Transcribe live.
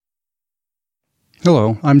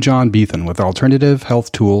Hello, I'm John Beethan with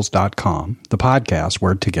AlternativeHealthTools.com, the podcast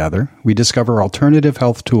where together we discover alternative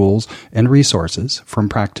health tools and resources from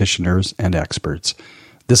practitioners and experts.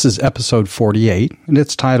 This is episode 48, and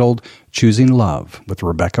it's titled Choosing Love with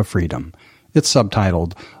Rebecca Freedom. It's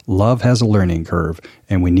subtitled, Love Has a Learning Curve,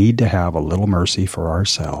 and We Need to Have a Little Mercy for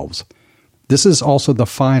Ourselves. This is also the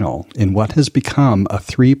final in what has become a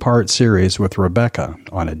 3-part series with Rebecca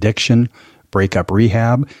on addiction, breakup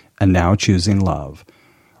rehab, and now choosing love.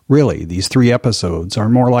 Really, these 3 episodes are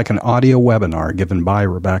more like an audio webinar given by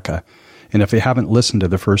Rebecca. And if you haven't listened to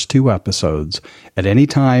the first 2 episodes, at any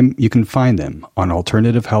time you can find them on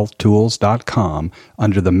AlternativeHealthTools.com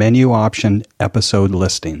under the menu option Episode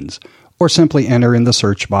Listings, or simply enter in the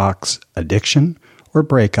search box Addiction or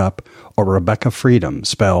Breakup or Rebecca Freedom,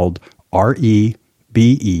 spelled Rebekah.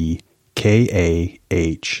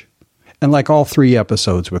 And like all 3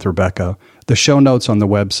 episodes with Rebecca, the show notes on the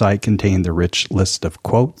website contain the rich list of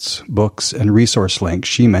quotes, books, and resource links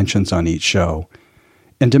she mentions on each show.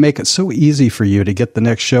 And to make it so easy for you to get the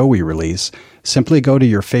next show we release, simply go to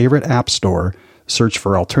your favorite app store, search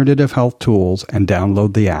for Alternative Health Tools, and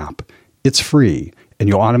download the app. It's free, and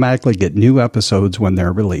you'll automatically get new episodes when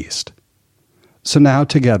they're released. So now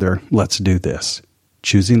together, let's do this.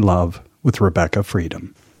 Choosing Love with Rebecca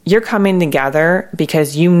Freedom. You're coming together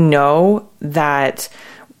because you know that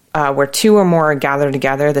where 2 or more are gathered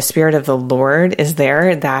together, the Spirit of the Lord is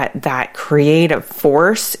there, that creative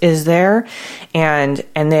force is there, and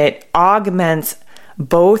it augments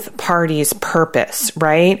both parties' purpose,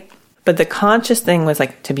 right? But the conscious thing was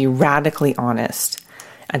like to be radically honest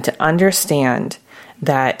and to understand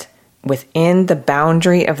that within the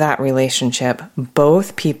boundary of that relationship,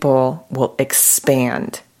 both people will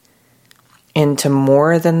expand into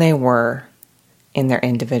more than they were in their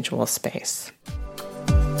individual space.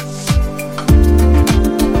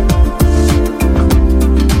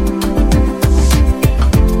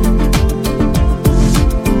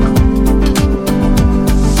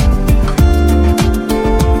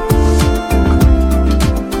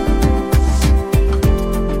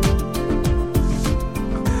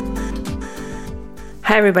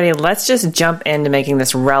 Hi, everybody. Let's just jump into making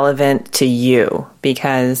this relevant to you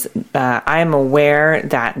because I am aware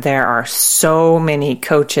that there are so many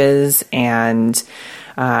coaches and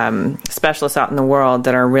specialists out in the world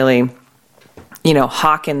that are really,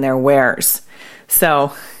 hawking their wares.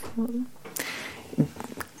 So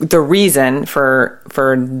the reason for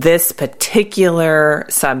this particular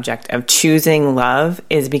subject of choosing love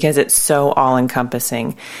is because it's so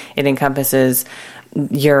all-encompassing. It encompasses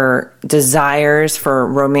your desires for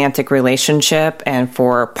romantic relationship and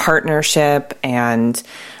for partnership and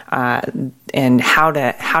how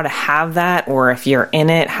to have that, or if you're in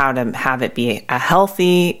it, how to have it be a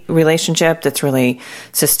healthy relationship that's really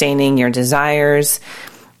sustaining your desires.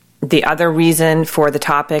 The other reason for the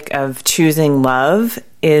topic of choosing love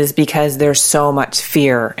is because there's so much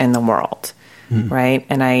fear in the world, right?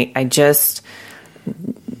 And I just,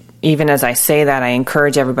 even as I say that, I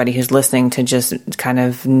encourage everybody who's listening to just kind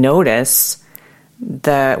of notice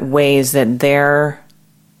the ways that they're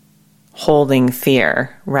holding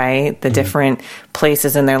fear, right? The different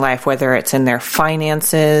places in their life, whether it's in their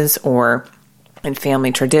finances or in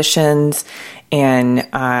family traditions, and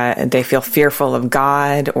they feel fearful of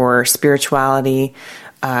God or spirituality.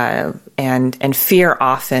 And fear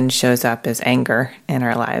often shows up as anger in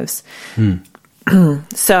our lives.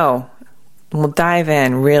 So we'll dive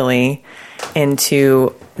in really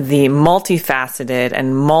into the multifaceted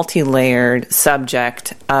and multi-layered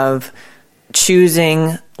subject of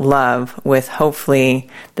choosing love, with hopefully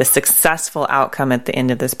the successful outcome at the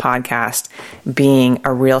end of this podcast being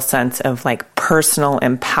a real sense of like personal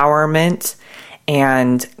empowerment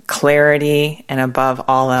and clarity, and above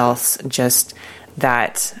all else, just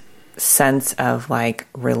that sense of like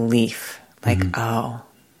relief, like, oh,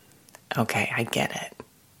 okay, I get it.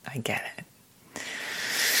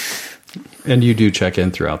 And you do check in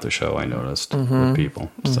throughout the show, I noticed, with people.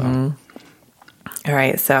 So, all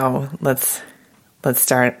right, so let's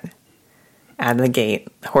start out of the gate.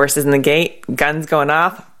 Horses in the gate, guns going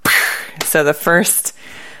off. So the first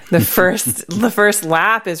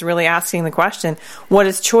lap is really asking the question, what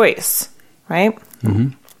is choice, right?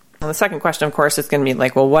 Well, the second question, of course, is going to be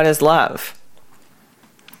like, well, what is love?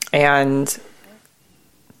 And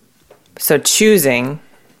so choosing,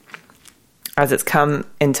 as it's come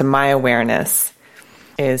into my awareness,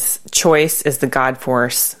 is choice is the God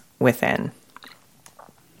force within.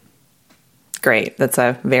 Great. That's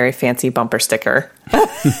a very fancy bumper sticker,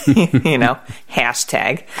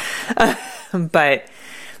 hashtag. But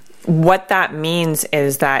what that means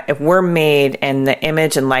is that if we're made in the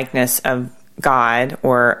image and likeness of God,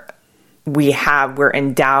 or we're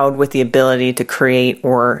endowed with the ability to create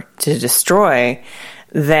or to destroy,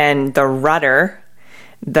 then the rudder,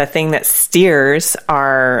 the thing that steers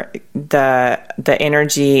the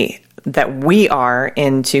energy that we are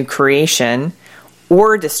into creation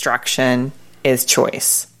or destruction is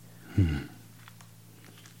choice.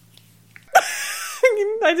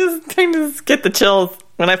 I just get the chills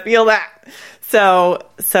when I feel that.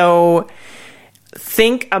 So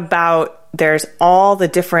think about, there's all the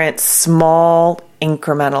different small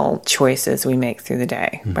incremental choices we make through the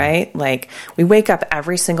day, right? Like we wake up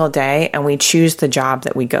every single day and we choose the job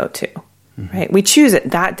that we go to, right? We choose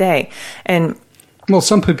it that day. And well,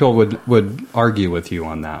 some people would argue with you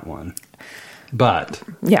on that one, but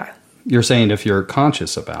yeah, you're saying if you're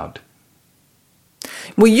conscious about.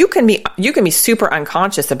 Well, you can be super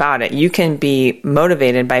unconscious about it. You can be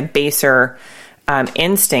motivated by baser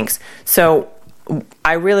instincts. So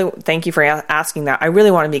I really thank you for asking that. I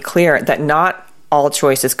really want to be clear that not all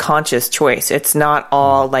choice is conscious choice. It's not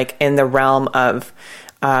all like in the realm of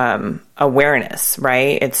awareness,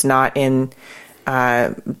 right? It's not in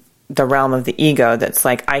the realm of the ego that's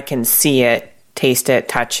like, I can see it, taste it,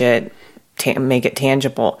 touch it, make it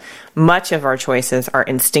tangible. Much of our choices are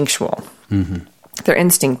instinctual. They're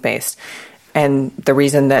instinct-based. And the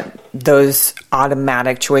reason that those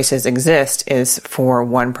automatic choices exist is for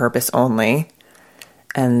one purpose only,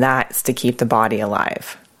 and that's to keep the body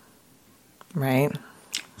alive. Right?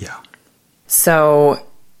 Yeah. So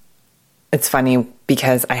it's funny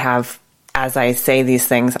because as I say these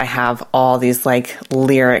things, I have all these like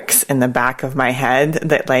lyrics in the back of my head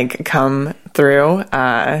that like come through.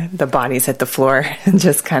 The Bodies Hit the Floor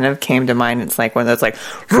just kind of came to mind. It's like one of those like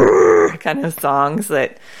kind of songs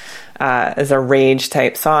that is a rage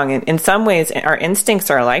type song. And in some ways, our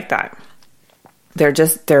instincts are like that.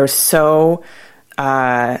 They're so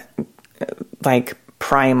like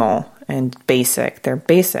primal and basic. They're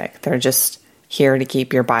basic. They're just here to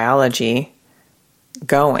keep your biology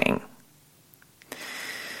going.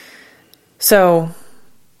 So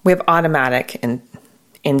we have automatic and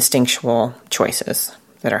instinctual choices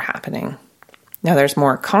that are happening. Now there's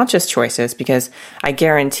more conscious choices because I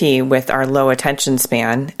guarantee with our low attention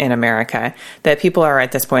span in America that people are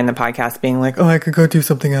at this point in the podcast being like, oh, I could go do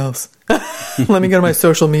something else. Let me go to my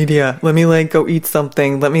social media. Let me like go eat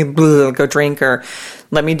something. Let me go drink, or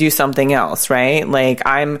let me do something else, right? Like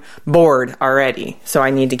I'm bored already. So I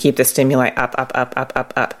need to keep the stimuli up.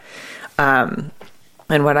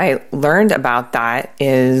 And what I learned about that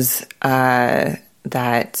is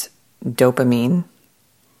that dopamine,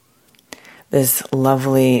 this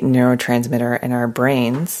lovely neurotransmitter in our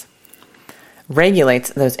brains, regulates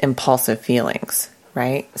those impulsive feelings,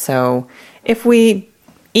 right? So if we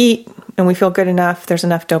eat and we feel good enough, there's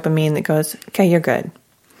enough dopamine that goes, okay, you're good.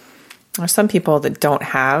 There's some people that don't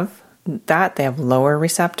have that. They have lower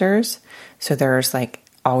receptors. So there's like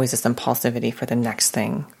always this impulsivity for the next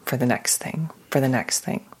thing, for the next thing, for the next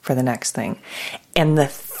thing, for the next thing. And the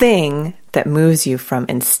thing that moves you from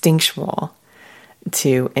instinctual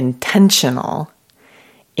to intentional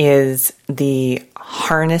is the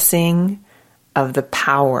harnessing of the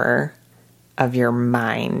power of your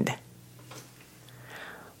mind.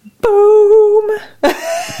 Boom!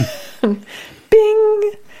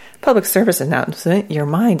 Bing! Public service announcement. Your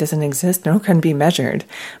mind doesn't exist nor can be measured,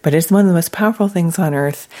 but it's one of the most powerful things on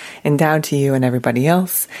earth, endowed to you and everybody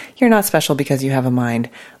else. You're not special because you have a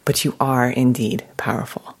mind, but you are indeed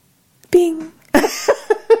powerful. Bing!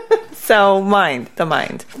 So the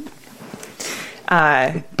mind.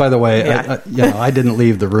 By the way, yeah. I didn't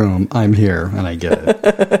leave the room. I'm here, and I get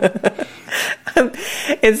it.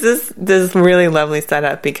 It's this really lovely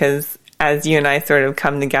setup because as you and I sort of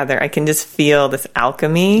come together, I can just feel this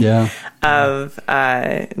alchemy of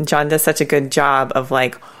John does such a good job of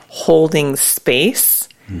like holding space,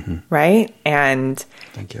 right? And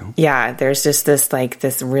thank you. Yeah, there's just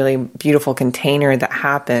this really beautiful container that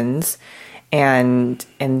happens. And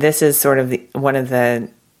this is sort of one of the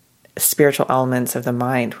spiritual elements of the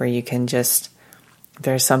mind where you can just,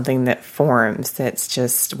 there's something that forms that's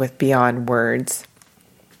just with beyond words.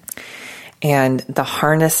 And the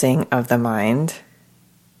harnessing of the mind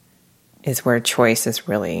is where choice is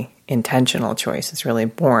really, intentional choice is really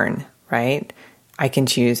born, right? I can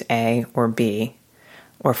choose A or B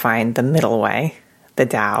or find the middle way, the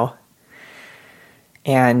Tao.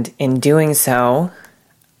 And in doing so,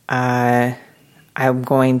 I'm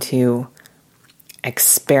going to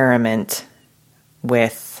experiment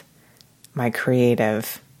with my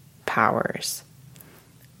creative powers.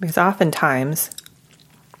 Because oftentimes,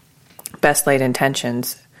 best laid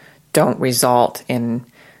intentions don't result in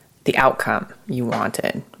the outcome you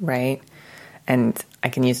wanted, right? and I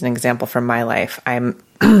can use an example from my life. I'm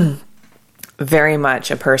very much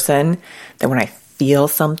a person that when I feel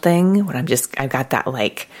something, when I've got that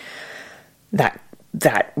like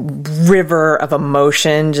that river of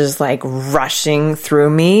emotion just like rushing through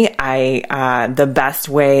me. The best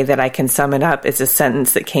way that I can sum it up is a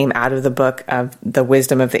sentence that came out of the book of The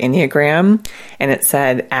Wisdom of the Enneagram. And it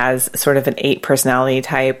said, as sort of an 8 personality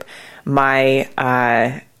type,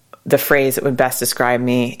 the phrase that would best describe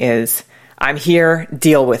me is, I'm here,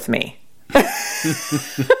 deal with me.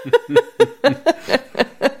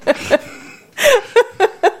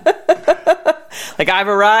 Like, I've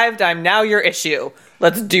arrived, I'm now your issue.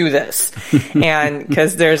 Let's do this. And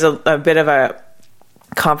because there's a bit of a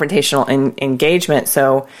confrontational engagement.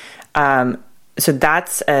 So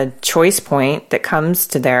that's a choice point that comes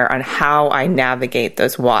to there on how I navigate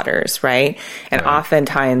those waters, right? And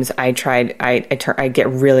oftentimes I get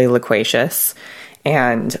really loquacious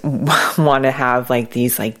and want to have like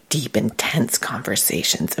these like deep, intense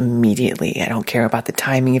conversations immediately. I don't care about the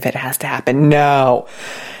timing if it has to happen. No.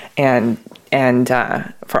 And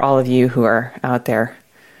for all of you who are out there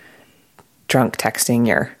drunk texting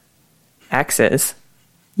your exes,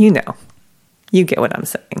 you get what I'm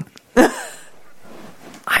saying.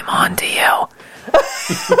 I'm on to you.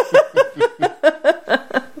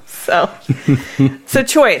 So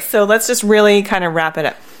choice. So let's just really kind of wrap it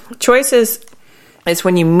up. Choice is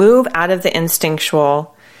when you move out of the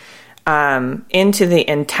instinctual into the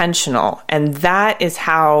intentional, and that is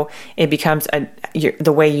how it becomes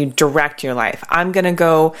the way you direct your life. I'm going to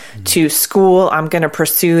go to school. I'm going to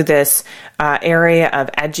pursue this area of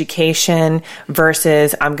education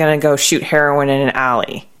versus I'm going to go shoot heroin in an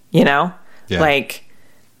alley. Like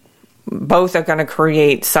both are going to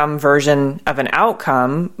create some version of an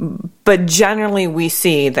outcome, but generally we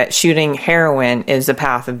see that shooting heroin is a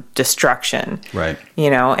path of destruction. Right.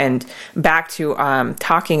 And back to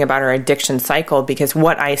talking about our addiction cycle, because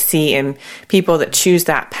what I see in people that choose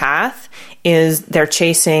that path is they're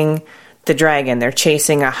chasing the dragon, they're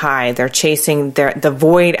chasing a high, they're chasing the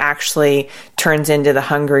void actually turns into the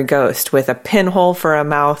hungry ghost with a pinhole for a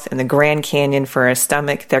mouth and the Grand Canyon for a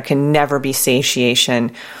stomach. There can never be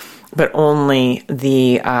satiation, but only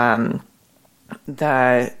the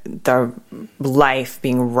life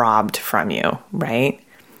being robbed from you, right?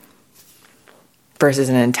 Versus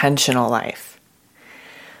an intentional life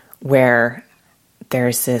where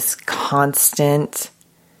there's this constant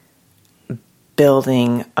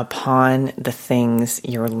building upon the things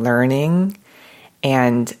you're learning,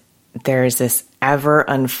 and there's this ever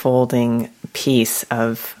unfolding piece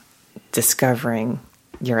of discovering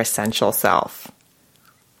your essential self.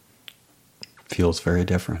 Feels very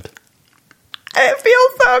different. It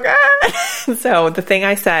feels so good. So the thing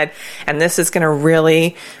I said, and this is going to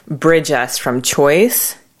really bridge us from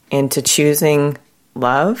choice into choosing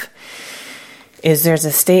love, is there's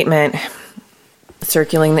a statement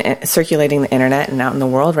circulating the internet and out in the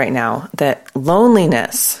world right now that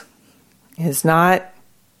loneliness is not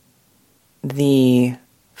the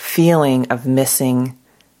feeling of missing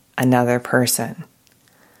another person.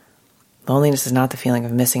 Loneliness is not the feeling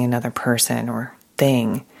of missing another person or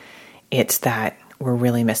thing. It's that we're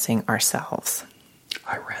really missing ourselves.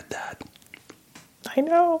 I read that. I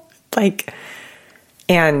know.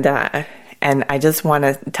 And I just want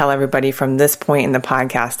to tell everybody from this point in the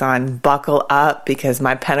podcast on, buckle up, because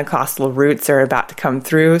my Pentecostal roots are about to come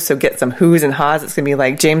through. So get some whoos and haws. It's going to be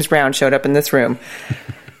like James Brown showed up in this room.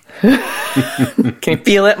 Can you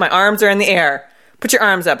feel it? My arms are in the air. Put your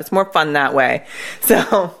arms up. It's more fun that way.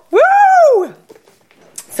 So, woo!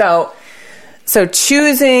 So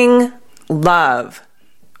choosing love,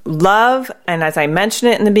 and as I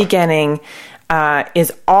mentioned it in the beginning,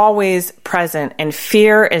 is always present, and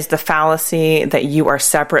fear is the fallacy that you are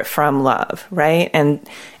separate from love, right? And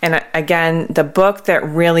again, the book that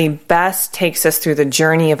really best takes us through the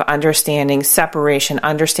journey of understanding separation,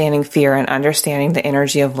 understanding fear, and understanding the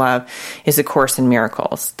energy of love is A Course in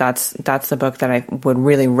Miracles. That's the book that I would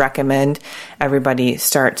really recommend everybody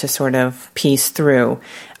start to sort of piece through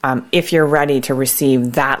if you're ready to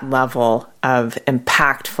receive that level of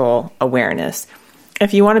impactful awareness.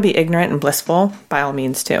 If you want to be ignorant and blissful, by all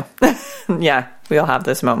means too. Yeah, we all have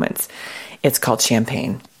those moments. It's called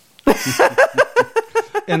champagne.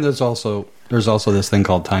 And there's also this thing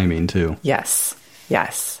called timing too. Yes.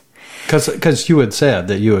 Because you had said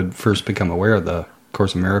that you had first become aware of the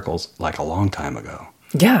Course in Miracles like a long time ago.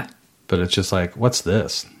 Yeah. But it's just like, what's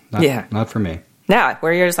this? Not for me. Yeah,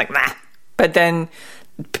 where you're just like, nah. But then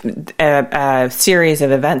a series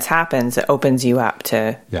of events happens that opens you up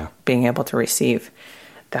to being able to receive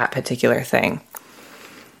that particular thing.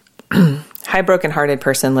 Hi, brokenhearted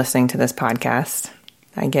person listening to this podcast.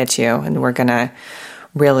 I get you. And we're going to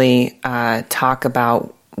really talk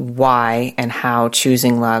about why and how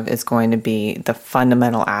choosing love is going to be the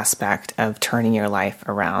fundamental aspect of turning your life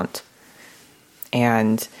around.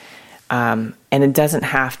 And it doesn't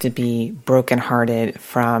have to be brokenhearted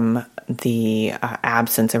from the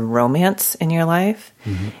absence of romance in your life.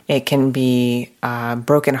 Mm-hmm. It can be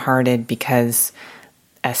brokenhearted because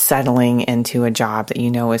a settling into a job that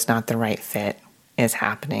you know is not the right fit is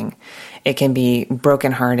happening. It can be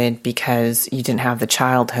brokenhearted because you didn't have the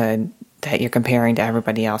childhood that you're comparing to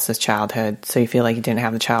everybody else's childhood. So you feel like you didn't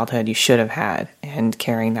have the childhood you should have had, and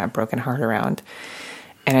carrying that broken heart around.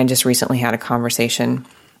 And I just recently had a conversation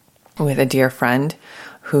with a dear friend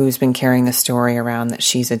who's been carrying the story around that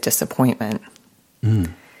she's a disappointment.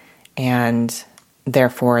 And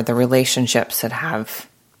therefore the relationships that have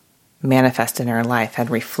manifested in her life had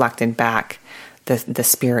reflected back the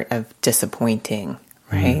spirit of disappointing,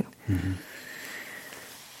 right? Mm-hmm.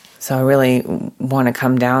 So I really want to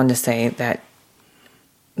come down to say that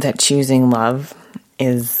choosing love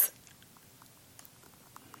it's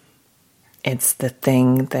the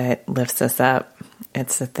thing that lifts us up.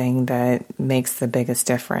 It's the thing that makes the biggest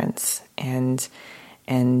difference. And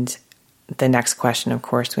the next question, of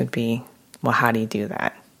course, would be, well, how do you do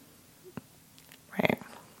that? Right.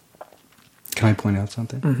 Can I point out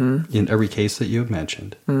something? Mm-hmm. In every case that you have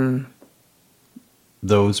mentioned,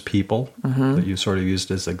 those people that you sort of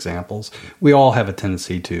used as examples, we all have a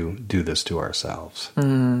tendency to do this to ourselves.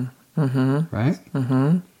 Mm-hmm. Right?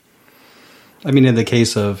 Mm-hmm. I mean, in the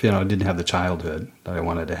case of, I didn't have the childhood that I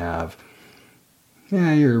wanted to have,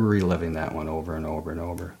 you're reliving that one over and over and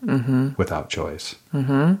over without choice.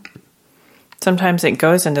 Mm-hmm. Sometimes it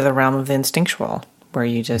goes into the realm of the instinctual, where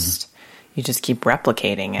you just keep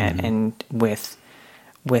replicating it, and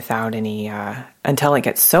without any until it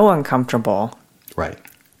gets so uncomfortable. Right.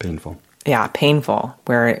 Painful. Yeah, painful,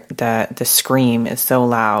 where the scream is so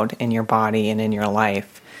loud in your body and in your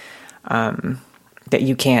life that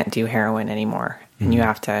you can't do heroin anymore. And you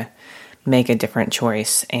have to make a different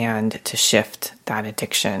choice and to shift that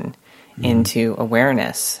addiction into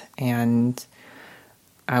awareness. And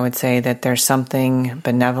I would say that there's something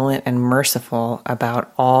benevolent and merciful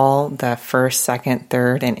about all the first, second,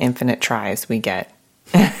 third, and infinite tries we get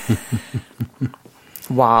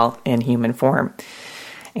while in human form.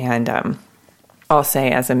 And I'll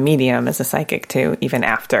say, as a medium, as a psychic too, even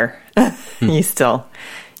after, you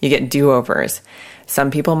get do-overs.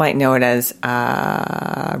 Some people might know it as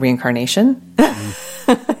reincarnation.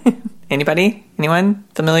 Anybody? Anyone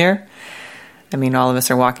familiar? I mean, all of us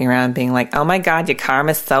are walking around being like, oh my God, your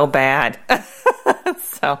karma's so bad.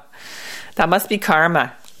 So that must be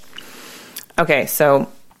karma. Okay, so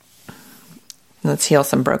let's heal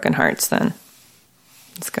some broken hearts then.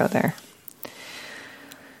 Let's go there.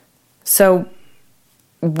 So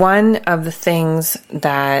one of the things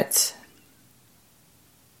that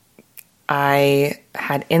I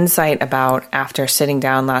had insight about after sitting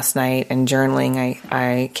down last night and journaling,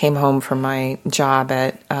 I came home from my job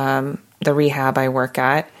at the rehab I work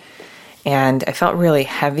at, and I felt really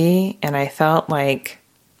heavy, and I felt like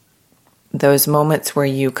those moments where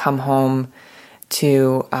you come home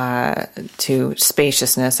to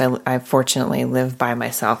spaciousness. I fortunately live by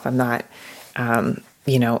myself. I'm not,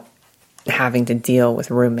 having to deal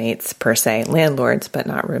with roommates per se, landlords, but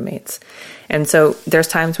not roommates. And so there's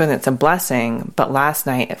times when it's a blessing, but last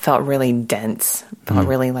night it felt really dense, felt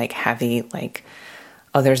really like heavy, like,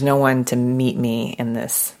 oh, there's no one to meet me in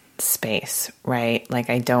this space, right? Like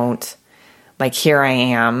here I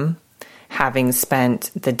am, having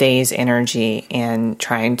spent the day's energy in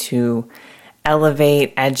trying to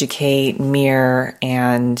elevate, educate, mirror,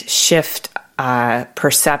 and shift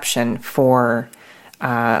perception for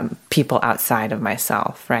people outside of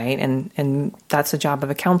myself, right? And that's the job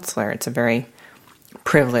of a counselor. It's a very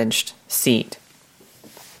privileged seat.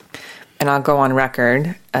 And I'll go on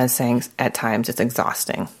record as saying at times it's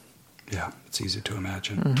exhausting. Yeah, it's easy to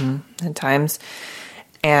imagine. At times.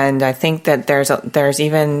 And I think that there's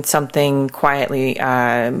even something quietly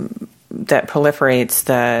that proliferates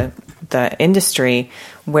the industry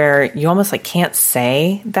where you almost can't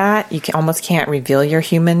say that. You almost can't reveal your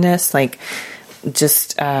humanness,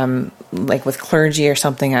 just like with clergy or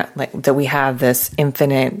something, that we have this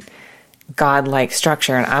infinite godlike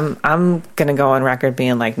structure. And I'm gonna go on record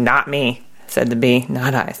being like, not me, said the bee,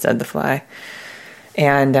 not I, said the fly.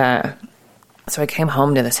 And so I came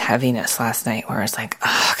home to this heaviness last night where I was like,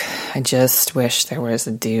 oh, I just wish there was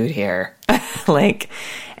a dude here.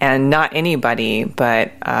 And not anybody,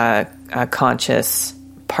 but a conscious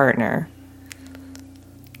partner.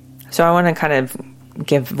 So I want to kind of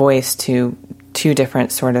give voice to two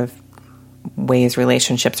different sort of ways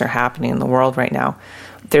relationships are happening in the world right now.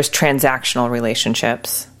 There's transactional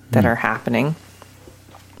relationships that are happening,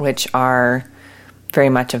 which are very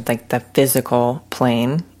much of like the physical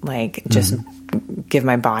plane, like just give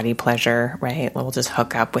my body pleasure, right? We'll just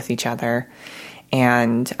hook up with each other,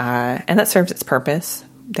 and that serves its purpose.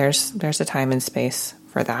 There's a time and space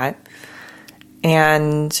for that,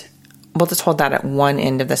 and we'll just hold that at one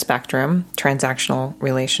end of the spectrum. Transactional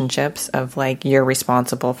relationships of like you're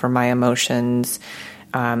responsible for my emotions.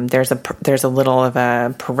 There's a little of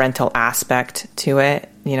a parental aspect to it.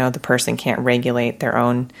 You know, the person can't regulate their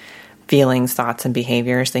own feelings, thoughts, and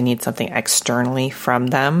behaviors. They need something externally from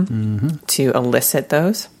them to elicit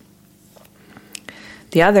those.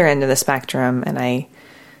 The other end of the spectrum, and I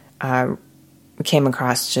came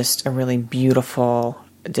across just a really beautiful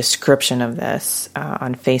description of this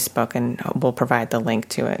on Facebook, and we'll provide the link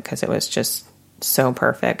to it because it was just so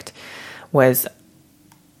perfect, was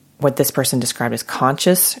what this person described as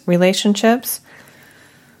conscious relationships.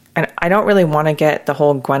 And I don't really want to get the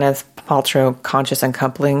whole Gwyneth Paltrow conscious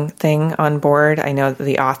uncoupling thing on board. I know that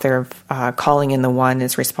the author of Calling in the One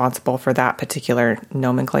is responsible for that particular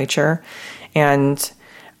nomenclature. And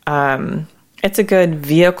it's a good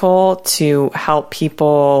vehicle to help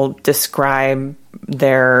people describe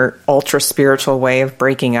their ultra spiritual way of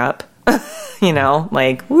breaking up. You know,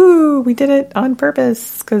 like, woo, we did it on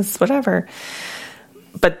purpose because whatever.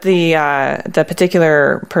 But the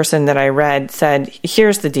particular person that I read said,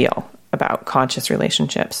 here's the deal about conscious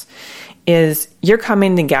relationships, is you're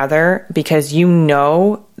coming together because you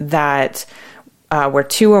know that where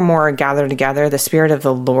two or more are gathered together, the Spirit of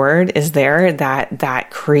the Lord is there,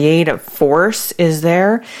 that creative force is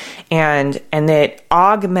there, and it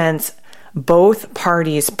augments both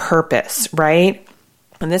parties' purpose, right?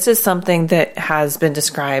 And this is something that has been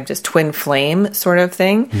described as twin flame sort of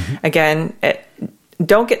thing. Again,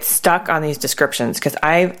 don't get stuck on these descriptions, because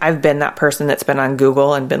I've been that person that's been on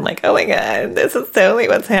Google and been like, oh my God, this is totally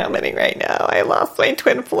what's happening right now. I lost my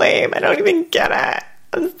twin flame. I don't even get it.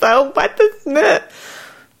 So what this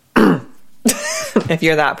If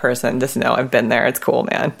you're that person, just know I've been there. It's cool,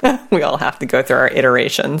 man. We all have to go through our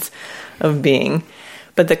iterations of being.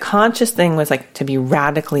 But the conscious thing was like to be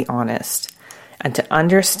radically honest and to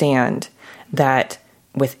understand that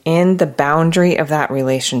within the boundary of that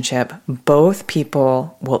relationship, both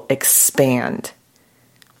people will expand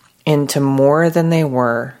into more than they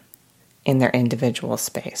were in their individual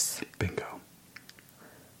space. Bingo.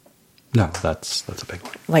 No, that's a big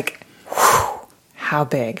one. Like, whew, how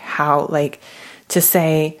big? How, like, to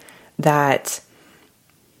say that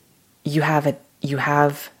you have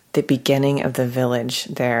the beginning of the village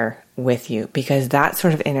there with you, because that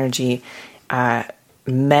sort of energy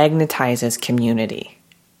magnetizes community.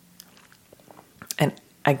 And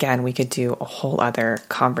again, we could do a whole other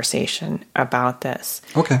conversation about this.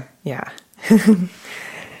 Okay. Yeah.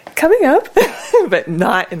 Coming up, but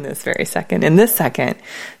not in this very second. In this second,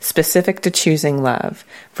 specific to choosing love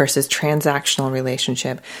versus transactional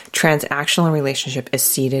relationship. Transactional relationship is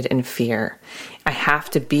seated in fear. I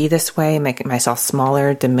have to be this way, make myself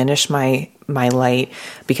smaller, diminish my light,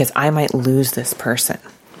 because I might lose this person.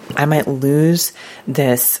 I might lose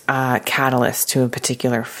this catalyst to a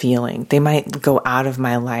particular feeling. They might go out of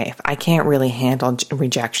my life. I can't really handle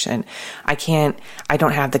rejection. I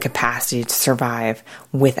don't have the capacity to survive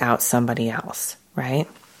without somebody else, right?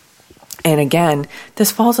 And again,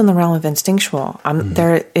 this falls in the realm of instinctual.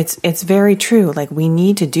 It's very true. Like, we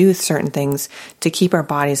need to do certain things to keep our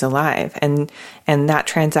bodies alive. And that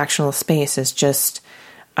transactional space is just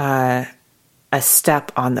a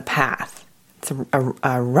step on the path. It's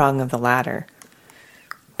a rung of the ladder.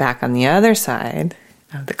 Back on the other side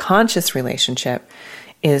of the conscious relationship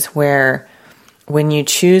is where, when you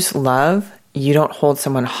choose love, you don't hold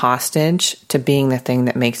someone hostage to being the thing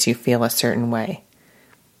that makes you feel a certain way.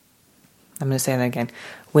 I'm going to say that again.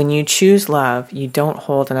 When you choose love, you don't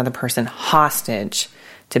hold another person hostage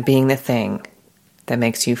to being the thing that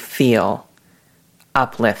makes you feel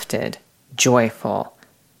uplifted, joyful,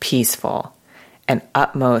 peaceful, and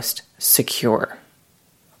utmost secure.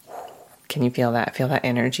 Can you feel that? Feel that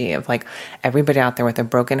energy of like everybody out there with a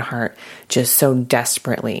broken heart, just so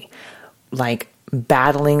desperately like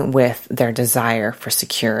battling with their desire for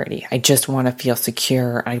security. I just want to feel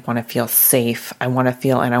secure. I want to feel safe. I want to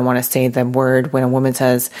feel, and I want to say the word when a woman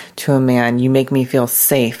says to a man, you make me feel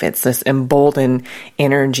safe. It's this emboldened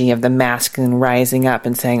energy of the masculine rising up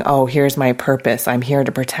and saying, oh, here's my purpose. I'm here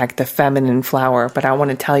to protect the feminine flower. But I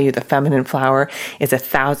want to tell you the feminine flower is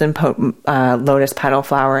 1,000 lotus petal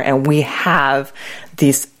flower. And we have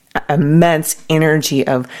these immense energy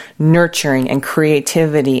of nurturing and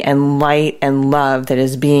creativity and light and love that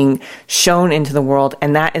is being shown into the world.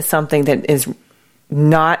 And that is something that is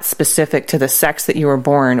not specific to the sex that you were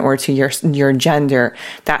born or to your gender.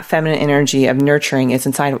 That feminine energy of nurturing is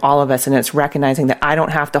inside of all of us. And it's recognizing that I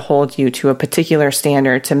don't have to hold you to a particular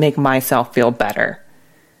standard to make myself feel better.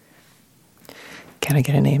 Can I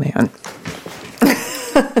get an amen?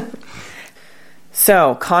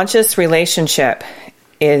 So, conscious relationship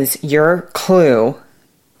is your clue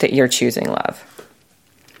that you're choosing love.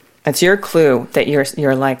 It's your clue that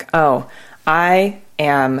you're like, oh, I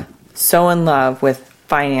am so in love with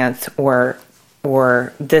finance or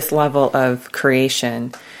this level of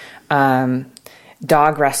creation.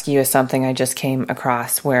 Dog rescue is something I just came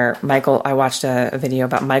across where I watched a video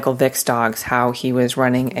about Michael Vick's dogs, how he was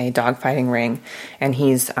running a dog fighting ring, and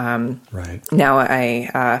he's now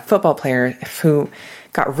a football player who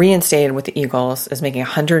got reinstated with the Eagles, is making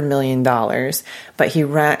 $100 million, but he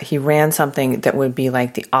ran something that would be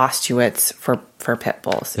like the Auschwitz for pit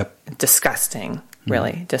bulls. Yep. Disgusting,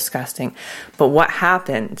 really disgusting. But what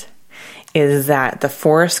happened is that the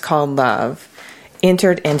force called love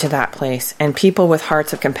entered into that place, and people with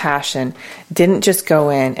hearts of compassion didn't just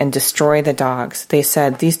go in and destroy the dogs. They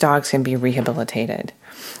said these dogs can be rehabilitated.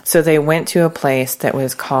 So they went to a place that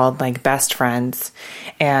was called like Best Friends,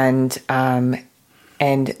 and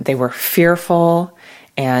they were fearful,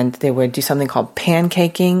 and they would do something called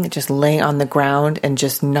pancaking, just lay on the ground and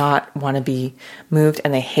just not want to be moved.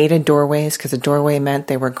 And they hated doorways because a doorway meant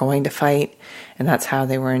they were going to fight, and that's how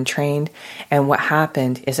they were entrained. And what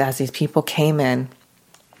happened is as these people came in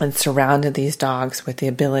and surrounded these dogs with the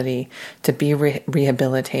ability to be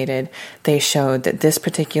rehabilitated, they showed that this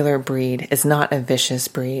particular breed is not a vicious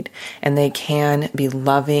breed, and they can be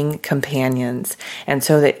loving companions. And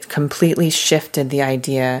so that completely shifted the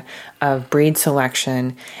idea of breed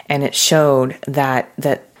selection, and it showed that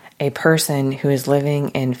a person who is living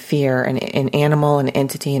in fear, an animal, an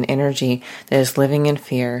entity, an energy that is living in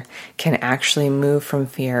fear, can actually move from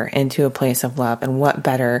fear into a place of love. And what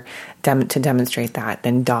better to demonstrate that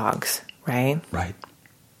than dogs, right? Right.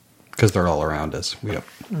 Because they're all around us.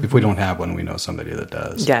 If we don't have one, we know somebody that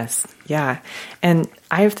does. Yes. Yeah. And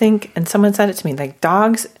I think, and someone said it to me, like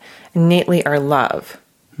dogs innately are love,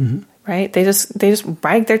 right? They just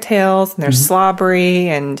wag their tails and they're slobbery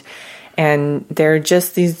and they're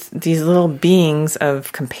just these little beings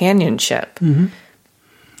of companionship.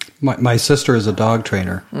 My sister is a dog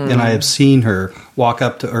trainer, and I have seen her walk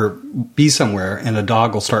up to or be somewhere, and a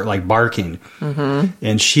dog will start like barking,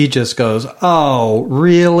 and she just goes, "Oh,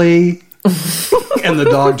 really?" And the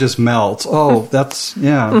dog just melts. Oh, that's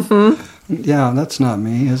that's not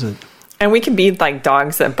me, is it? And we can be like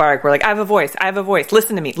dogs that bark. We're like, I have a voice.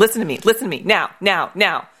 Listen to me.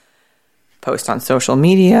 Now. Post on social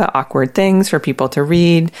media, awkward things for people to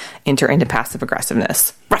read, enter into passive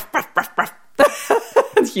aggressiveness. Ruff, ruff, ruff, ruff.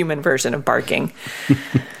 Human version of barking.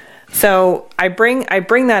 So I bring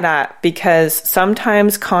that up because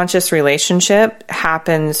sometimes conscious relationship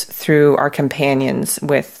happens through our companions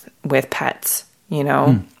with pets, you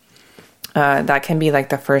know. That can be like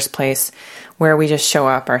the first place where we just show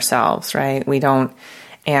up ourselves, right? We don't,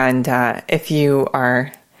 and if you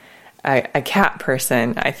are a cat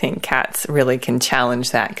person, I think cats really can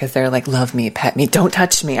challenge that because they're like, love me, pet me, don't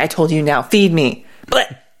touch me, I told you now, feed me.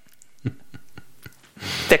 Blech.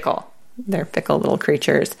 Fickle. They're fickle little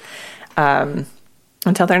creatures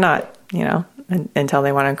until they're not, you know, until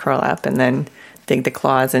they want to curl up and then dig the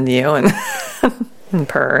claws into you and, and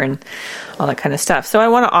purr and all that kind of stuff. So I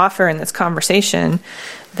want to offer in this conversation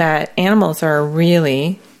that animals are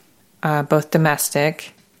really both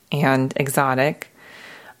domestic and exotic,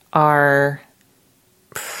 are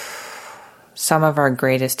some of our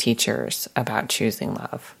greatest teachers about choosing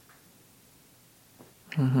love.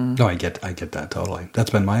 No, I get that totally. That's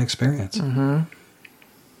been my experience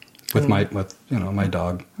with my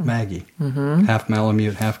dog Maggie, half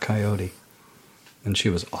Malamute, half Coyote, and she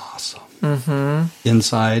was awesome.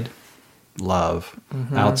 Inside, love.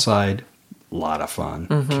 Outside, a lot of fun,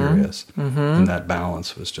 curious, and that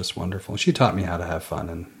balance was just wonderful. She taught me how to have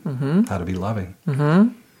fun and how to be loving.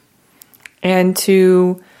 And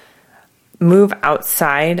to move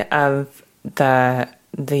outside of the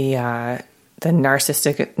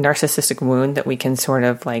narcissistic wound that we can sort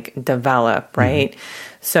of like develop, right?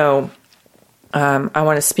 So I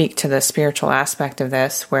want to speak to the spiritual aspect of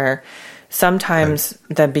this, where sometimes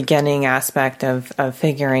the beginning aspect of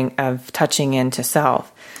touching into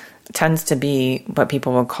self tends to be what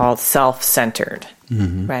people would call self-centered,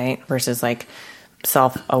 right? Versus like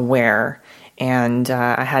self-aware. And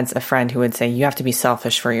I had a friend who would say, you have to be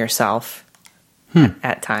selfish for yourself.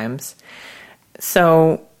 at times.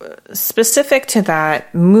 So specific to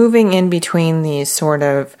that, moving in between these sort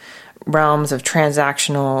of realms of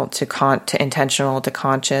transactional to intentional to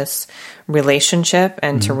conscious relationship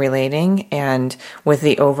and to relating, and with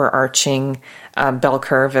the overarching bell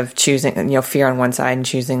curve of choosing, fear on one side and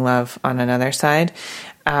choosing love on another side,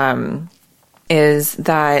 is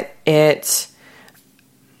that it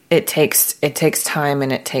takes time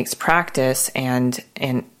and it takes practice, and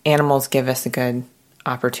animals give us a good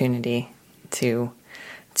opportunity to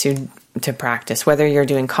practice, whether you're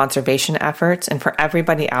doing conservation efforts. And for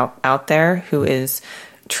everybody out there who is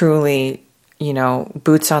truly,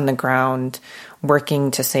 boots on the ground,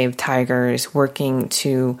 working to save tigers, working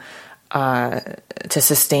to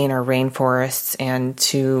sustain our rainforests, and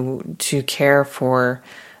to care for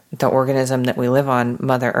the organism that we live on,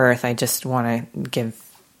 Mother Earth, I just want to give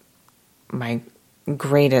my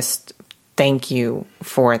greatest thank you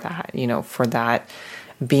for that, for that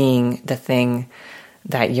being the thing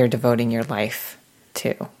that you're devoting your life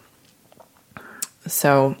to.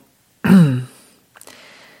 So, and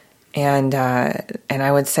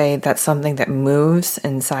I would say that's something that moves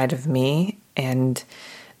inside of me. And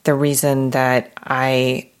the reason that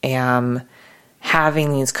I am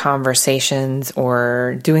having these conversations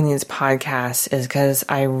or doing these podcasts is because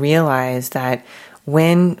I realize that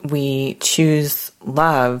when we choose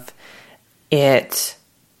love, it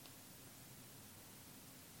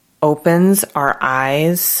opens our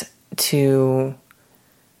eyes to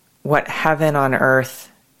what heaven on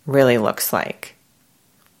earth really looks like.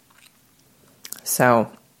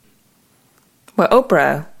 So, what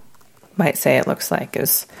Oprah might say it looks like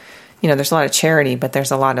is, there's a lot of charity, but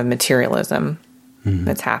there's a lot of materialism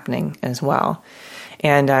that's happening as well.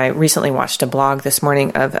 And I recently watched a blog this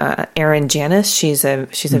morning of Erin Janis. She's a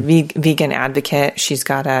vegan advocate. She's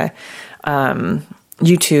got a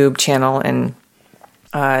YouTube channel, and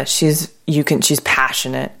she's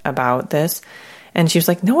passionate about this. And she was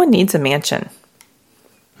like, no one needs a mansion.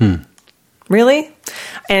 Really?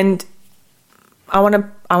 And I want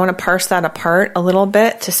to parse that apart a little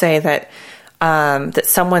bit to say that that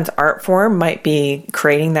someone's art form might be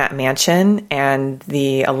creating that mansion and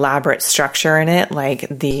the elaborate structure in it, like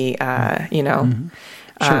the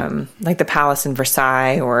like the palace in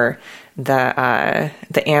Versailles, or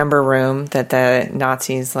the Amber Room that the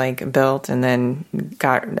Nazis built and then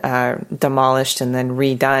got demolished and then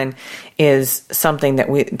redone, is something that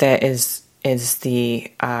is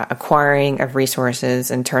the acquiring of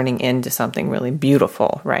resources and turning into something really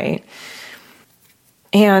beautiful, right?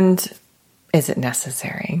 And is it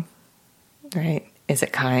necessary, right? Is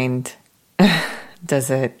it kind?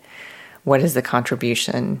 What is the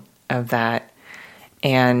contribution of that?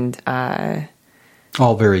 And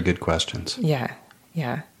all very good questions. Yeah.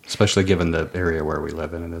 Especially given the area where we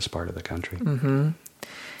live in this part of the country. Mm-hmm.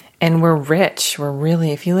 And we're rich. We're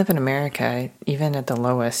really, if you live in America, even at the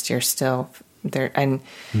lowest, you're still there. And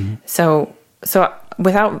so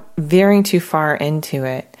without veering too far into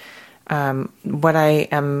it, what I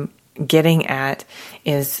am getting at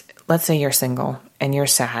is, let's say you're single and you're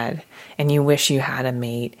sad and you wish you had a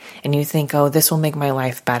mate and you think, oh, this will make my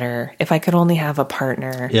life better if I could only have a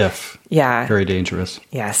partner. Yeah. Very dangerous.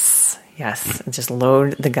 Yes. Just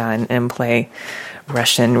load the gun and play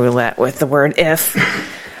Russian roulette with the word if.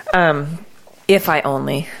 If I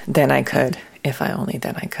only, then I could. If I only,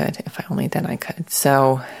 then I could. If I only, then I could.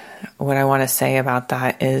 So what I want to say about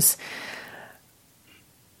that is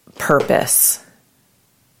purpose.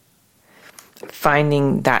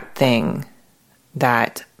 Finding that thing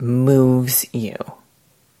that moves you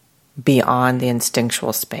beyond the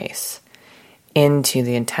instinctual space into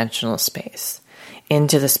the intentional space,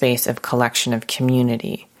 into the space of collection of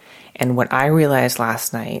community. And what I realized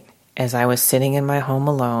last night as I was sitting in my home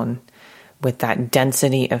alone with that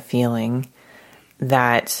density of feeling,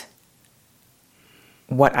 that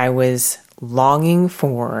what I was longing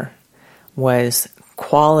for was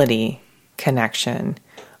quality connection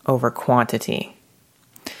over quantity.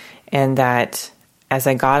 And that as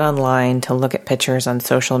I got online to look at pictures on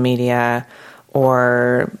social media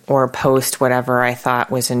or post whatever I thought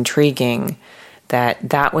was intriguing,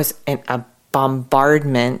 that was a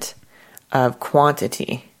bombardment of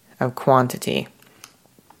quantity.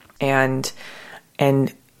 And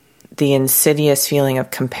the insidious feeling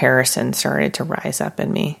of comparison started to rise up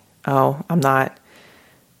in me. Oh, I'm not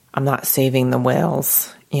saving the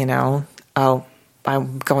whales, Oh,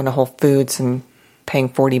 I'm going to Whole Foods and paying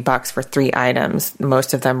 $40 for 3 items,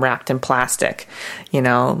 most of them wrapped in plastic,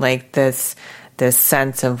 this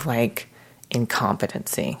sense of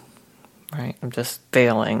incompetency, right? I'm just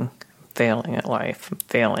failing at life. I'm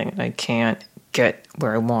failing. I can't get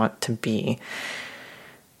where I want to be.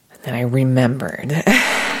 And then I remembered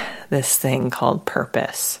this thing called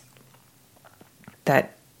purpose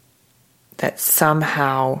that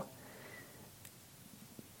somehow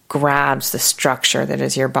grabs the structure that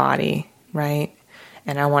is your body, right?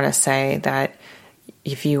 And I want to say that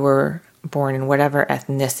if you were born in whatever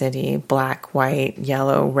ethnicity, black, white,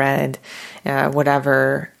 yellow, red,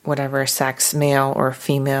 whatever sex, male or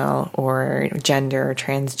female or gender or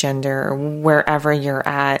transgender, or wherever you're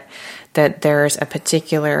at, that there's a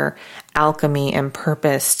particular alchemy and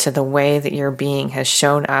purpose to the way that your being has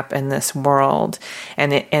shown up in this world.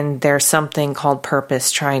 And there's something called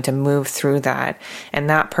purpose trying to move through that. And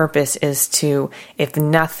that purpose is to, if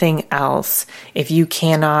nothing else, if you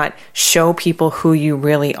cannot show people who you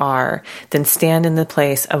really are, then stand in the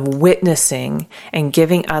place of witnessing and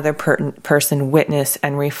giving other person witness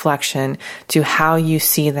and reflection to how you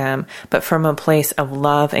see them, but from a place of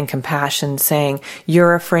love and compassion, saying,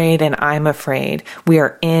 you're afraid and I'm afraid. We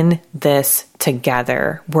are in this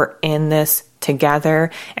together. We're in this together,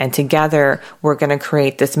 and together we're going to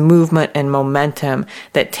create this movement and momentum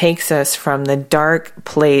that takes us from the dark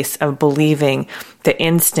place of believing the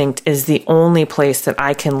instinct is the only place that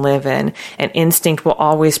I can live in. And instinct will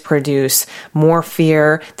always produce more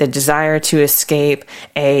fear, the desire to escape,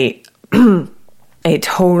 a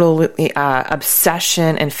total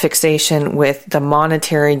obsession and fixation with the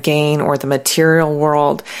monetary gain or the material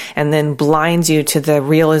world, and then blinds you to the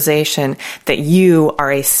realization that you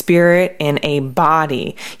are a spirit in a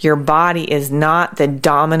body. Your body is not the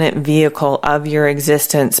dominant vehicle of your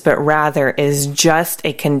existence, but rather is just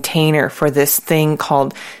a container for this thing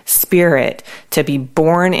called spirit to be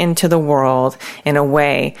born into the world in a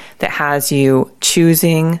way that has you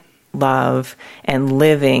choosing love and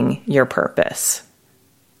living your purpose.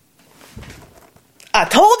 I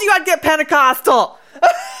told you I'd get Pentecostal.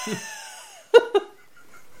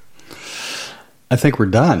 I think we're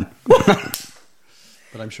done. But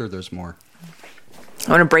I'm sure there's more.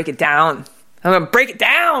 I want to break it down. I'm going to break it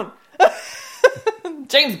down.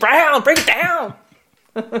 James Brown, break it down.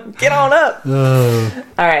 Get on up.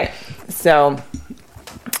 All right. So,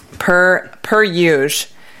 per usual,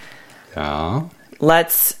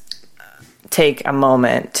 let's take a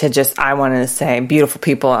moment to just, I want to say, beautiful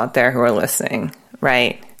people out there who are listening,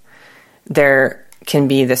 right? There can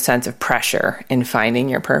be this sense of pressure in finding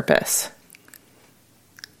your purpose.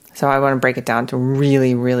 So I want to break it down to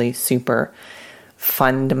really, really super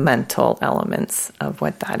fundamental elements of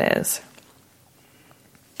what that is.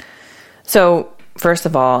 So first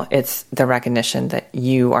of all, it's the recognition that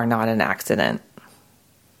you are not an accident.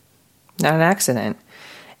 Not an accident.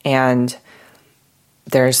 And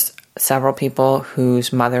there's several people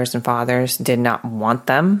whose mothers and fathers did not want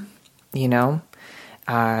them,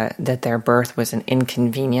 that their birth was an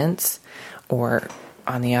inconvenience. Or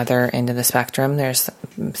on the other end of the spectrum, there's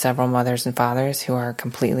several mothers and fathers who are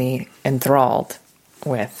completely enthralled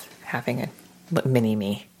with having a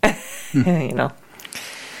mini-me,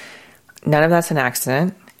 None of that's an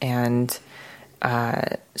accident, and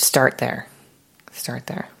start there.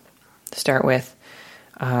 Start with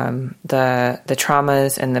the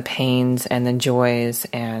traumas and the pains and the joys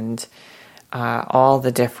and all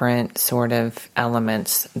the different sort of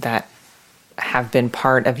elements that have been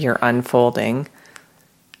part of your unfolding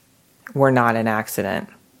were not an accident.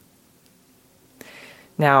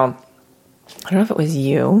 Now, I don't know if it was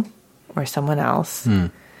you or someone else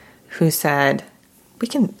who said, we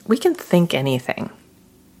can think anything.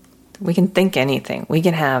 We can think anything. We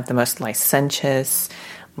can have the most licentious,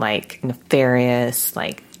 nefarious,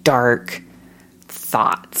 dark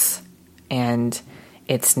thoughts. And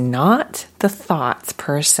it's not the thoughts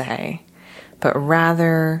per se, but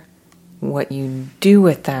rather what you do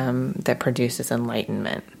with them that produces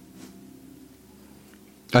enlightenment.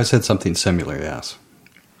 I said something similar, yes.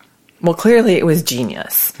 Well, clearly it was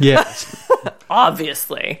genius. Yes.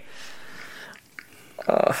 Obviously.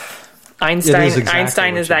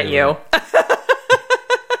 Einstein, is that you?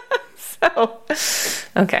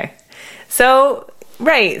 Okay. So,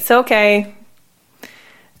 right. So, okay.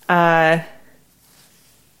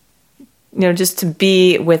 Just to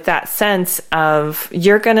be with that sense of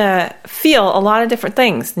you're going to feel a lot of different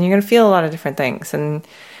things, and you're going to feel a lot of different things.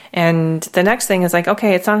 And the next thing is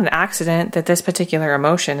okay, it's not an accident that this particular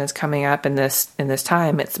emotion is coming up in this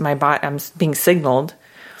time. It's my body. I'm being signaled.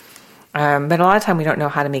 But a lot of time we don't know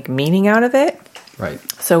how to make meaning out of it. Right.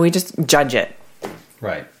 So we just judge it.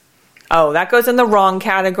 Right. Oh, that goes in the wrong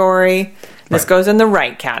category. This goes in the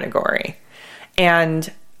right category.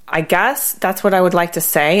 And I guess that's what I would like to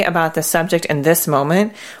say about the subject in this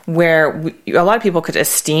moment, where a lot of people could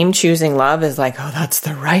esteem choosing love as like, oh, that's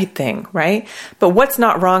the right thing, right? But what's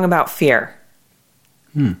not wrong about fear?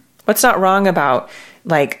 What's not wrong about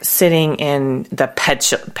like sitting in the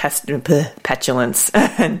petulance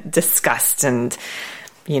and disgust and,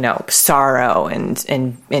 sorrow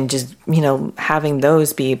and just, having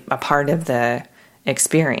those be a part of the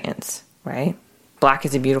experience, right? Black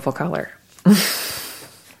is a beautiful color.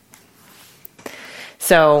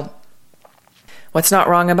 So what's not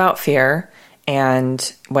wrong about fear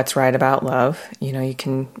and what's right about love? You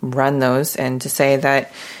can run those, and to say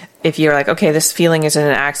that if you're like, okay, this feeling isn't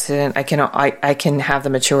an accident, I can have the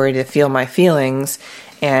maturity to feel my feelings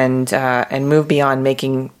and move beyond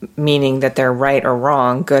making meaning that they're right or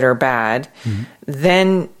wrong, good or bad. Mm-hmm.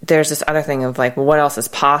 Then there's this other thing of like, well, what else is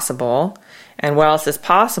possible? And what else is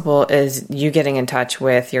possible is you getting in touch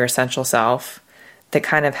with your essential self that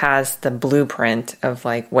kind of has the blueprint of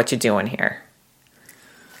like what you're doing here.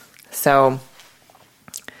 So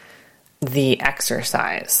the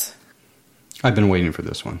exercise. I've been waiting for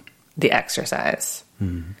this one. The exercise.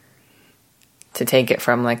 Mm-hmm. To take it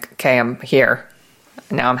from like, okay, I'm here.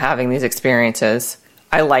 Now I'm having these experiences.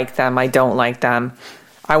 I like them. I don't like them.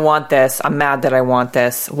 I want this. I'm mad that I want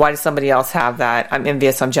this. Why does somebody else have that? I'm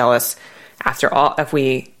envious. I'm jealous. After all, if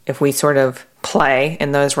we sort of play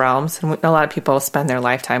in those realms, and a lot of people spend their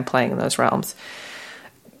lifetime playing in those realms,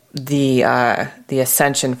 the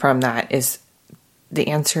ascension from that is, the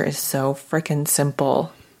answer is so freaking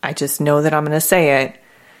simple. I just know that I'm going to say it,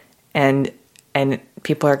 and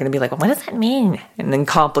people are going to be like, well, what does that mean? And then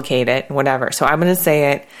complicate it and whatever. So I'm going to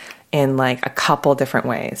say it in like a couple different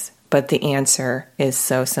ways, but the answer is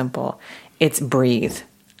so simple. It's breathe.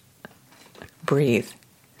 Breathe.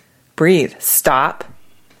 Breathe. Stop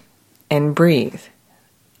and breathe,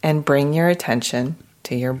 and bring your attention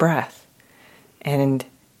to your breath, and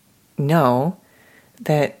know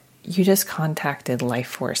that you just contacted life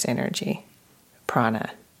force energy, prana,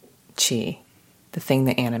 chi, the thing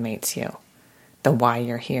that animates you, the why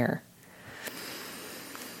you're here,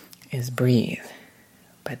 is breathe.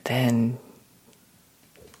 But then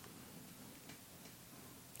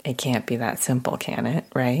it can't be that simple, can it?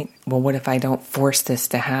 Right? Well, what if I don't force this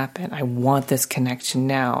to happen? I want this connection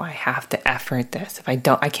now. I have to effort this. If I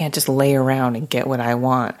don't, I can't just lay around and get what I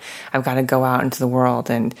want. I've got to go out into the world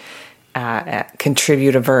and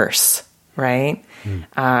contribute a verse, right?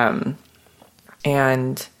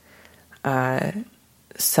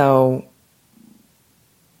 So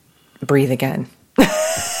breathe again.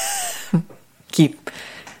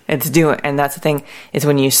 And that's the thing, is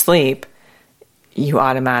when you sleep, you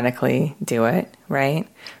automatically do it, right?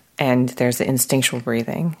 And there's the instinctual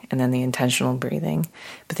breathing and then the intentional breathing.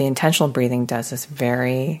 But the intentional breathing does this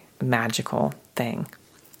very magical thing.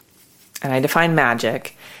 And I define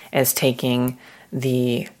magic as taking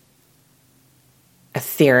the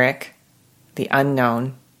etheric, the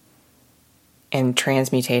unknown, and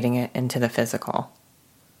transmutating it into the physical,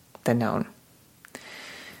 the known.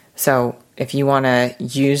 So if you want to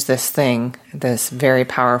use this thing, this very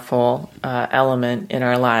powerful element in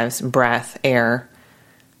our lives, breath, air,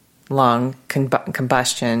 lung,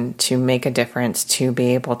 combustion, to make a difference, to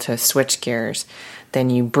be able to switch gears, then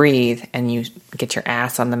you breathe and you get your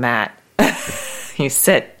ass on the mat. You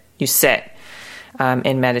sit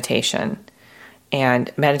in meditation.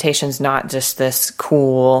 And meditation's not just this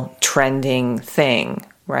cool, trending thing,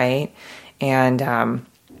 right? And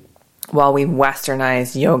while we've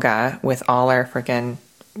westernized yoga with all our freaking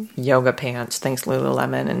yoga pants, thanks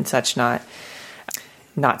Lululemon and such, not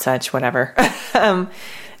such, whatever.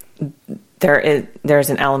 There's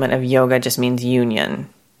an element of yoga just means union,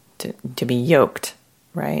 to be yoked,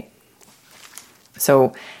 right?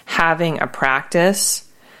 So having a practice,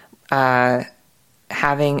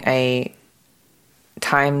 having a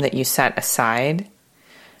time that you set aside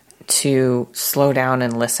to slow down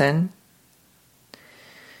and listen,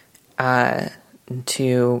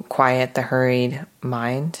 to quiet the hurried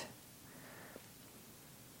mind,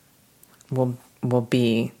 will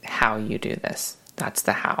be how you do this. That's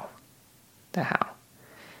the how. The how.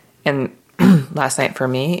 And last night for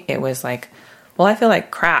me, it was like, well, I feel like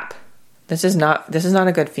crap. This is not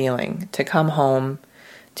a good feeling to come home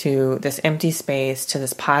to this empty space, to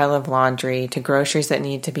this pile of laundry, to groceries that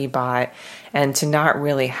need to be bought, and to not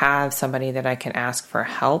really have somebody that I can ask for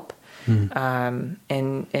help. And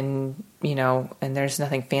there's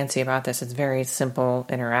nothing fancy about this. It's very simple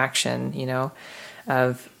interaction,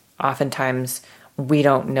 of oftentimes we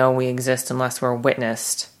don't know we exist unless we're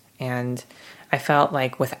witnessed. And I felt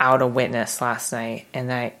like without a witness last night,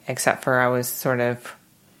 except for I was sort of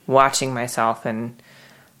watching myself and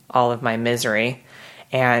all of my misery.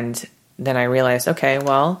 And then I realized, okay,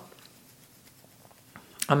 well,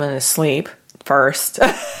 I'm going to sleep first.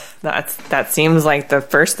 That seems like the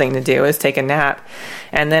first thing to do is take a nap.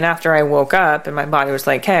 And then after I woke up and my body was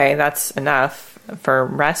like, hey, that's enough for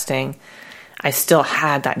resting, I still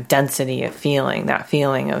had that density of feeling, that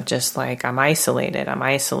feeling of just like, I'm isolated, I'm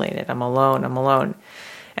alone.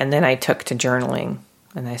 And then I took to journaling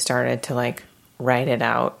and I started to like write it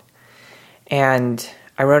out. And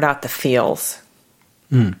I wrote out the feels.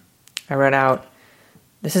 I wrote out,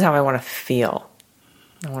 this is how I want to feel.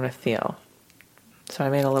 I want to feel. So I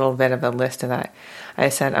made a little bit of a list of that. I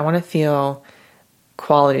said, I want to feel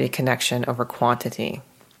quality connection over quantity.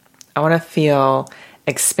 I want to feel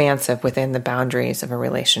expansive within the boundaries of a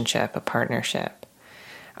relationship, a partnership.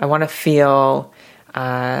 I want to feel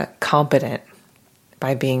competent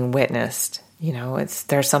by being witnessed. You know,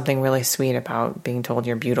 there's something really sweet about being told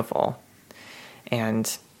you're beautiful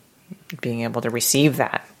and being able to receive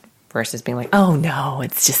that versus being like, oh no,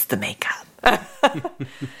 it's just the makeup.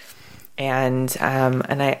 And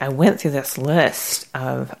I went through this list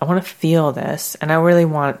of, I want to feel this. And I really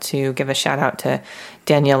want to give a shout out to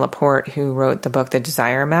Danielle Laporte, who wrote the book, The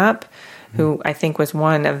Desire Map, who I think was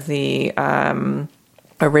one of the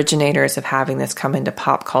originators of having this come into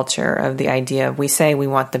pop culture, of the idea of, we say we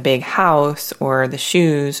want the big house or the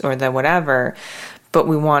shoes or the whatever, but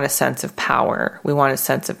we want a sense of power. We want a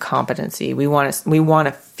sense of competency. We want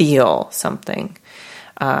to feel something.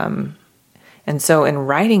 And so in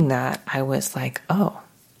writing that, I was like, oh,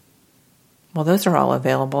 well, those are all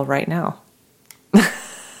available right now.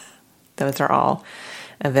 Those are all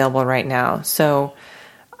available right now. So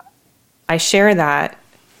I share that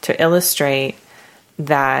to illustrate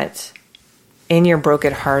that in your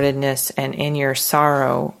brokenheartedness and in your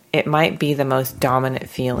sorrow, it might be the most dominant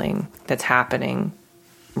feeling that's happening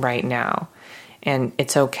right now. And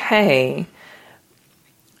it's okay,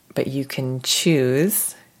 but you can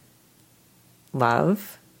choose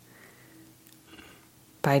love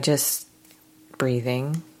by just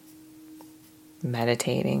breathing,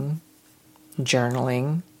 meditating,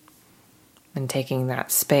 journaling, and taking that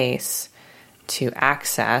space to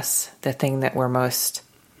access the thing that we're most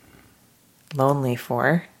lonely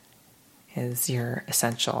for, is your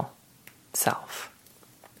essential self.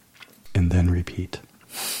 And then repeat.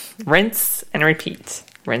 Rinse and repeat.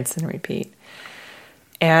 Rinse and repeat.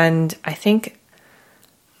 And I think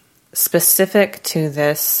specific to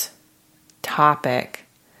this topic,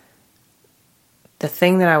 the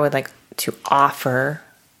thing that I would like to offer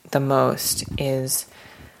the most is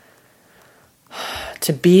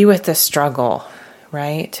to be with the struggle,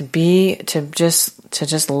 right? To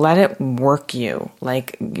just let it work you.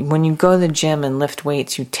 Like when you go to the gym and lift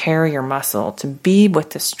weights, you tear your muscle. To be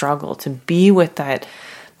with the struggle, to be with that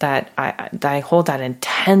I hold that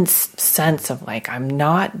intense sense of like, I'm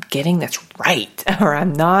not getting this right, or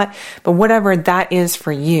I'm not, but whatever that is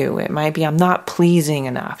for you, it might be, I'm not pleasing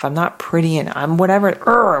enough, I'm not pretty enough, I'm whatever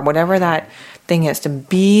that thing is, to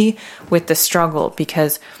be with the struggle,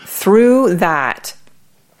 because through that,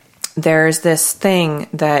 there's this thing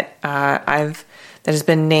that that has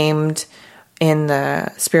been named in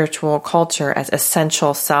the spiritual culture as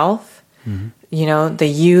essential self. Mm-hmm. You know, the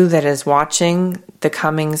you that is watching the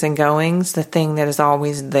comings and goings, the thing that is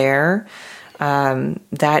always there,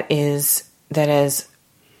 that is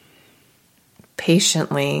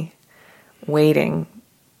patiently waiting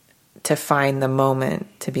to find the moment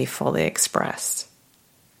to be fully expressed.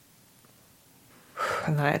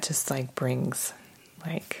 And that just like brings,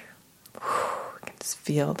 like, I can just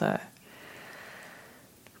feel the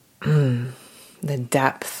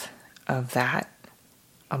depth of that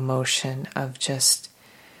emotion of just,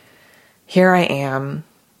 here I am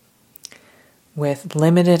with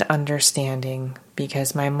limited understanding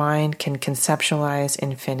because my mind can conceptualize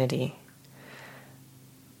infinity,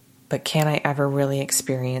 but can I ever really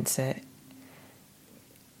experience it?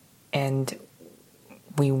 And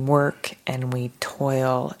we work and we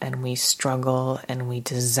toil and we struggle and we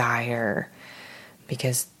desire,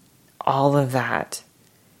 because all of that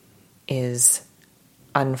is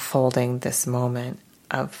unfolding this moment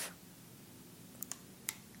of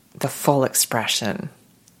the full expression,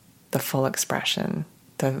 the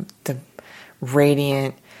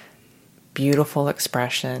radiant, beautiful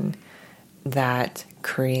expression that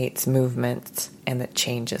creates movements and that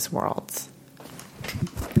changes worlds.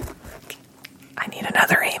 I need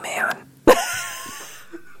another amen.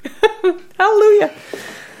 Hallelujah.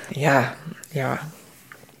 Yeah.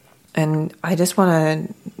 And I just want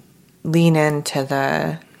to lean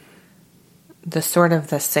into the sort of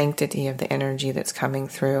the sanctity of the energy that's coming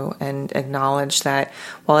through, and acknowledge that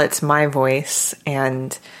while it's my voice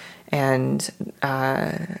and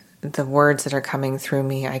the words that are coming through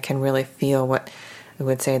me, I can really feel what I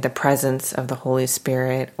would say the presence of the Holy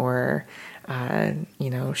Spirit, or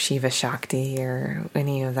Shiva Shakti, or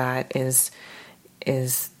any of that is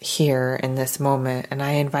here in this moment. And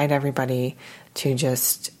I invite everybody to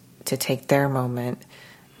take their moment,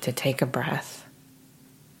 to take a breath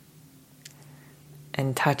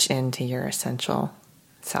and touch into your essential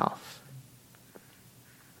self.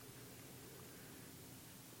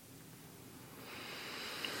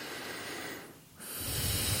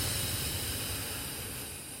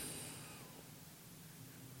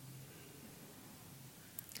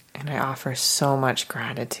 And I offer so much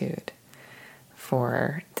gratitude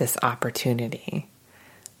for this opportunity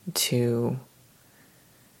to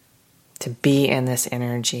be in this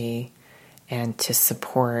energy and to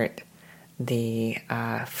support the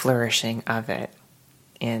flourishing of it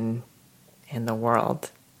in the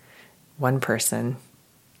world, one person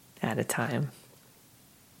at a time.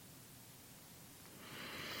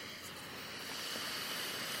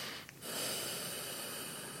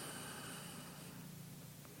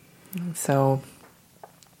 So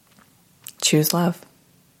choose love.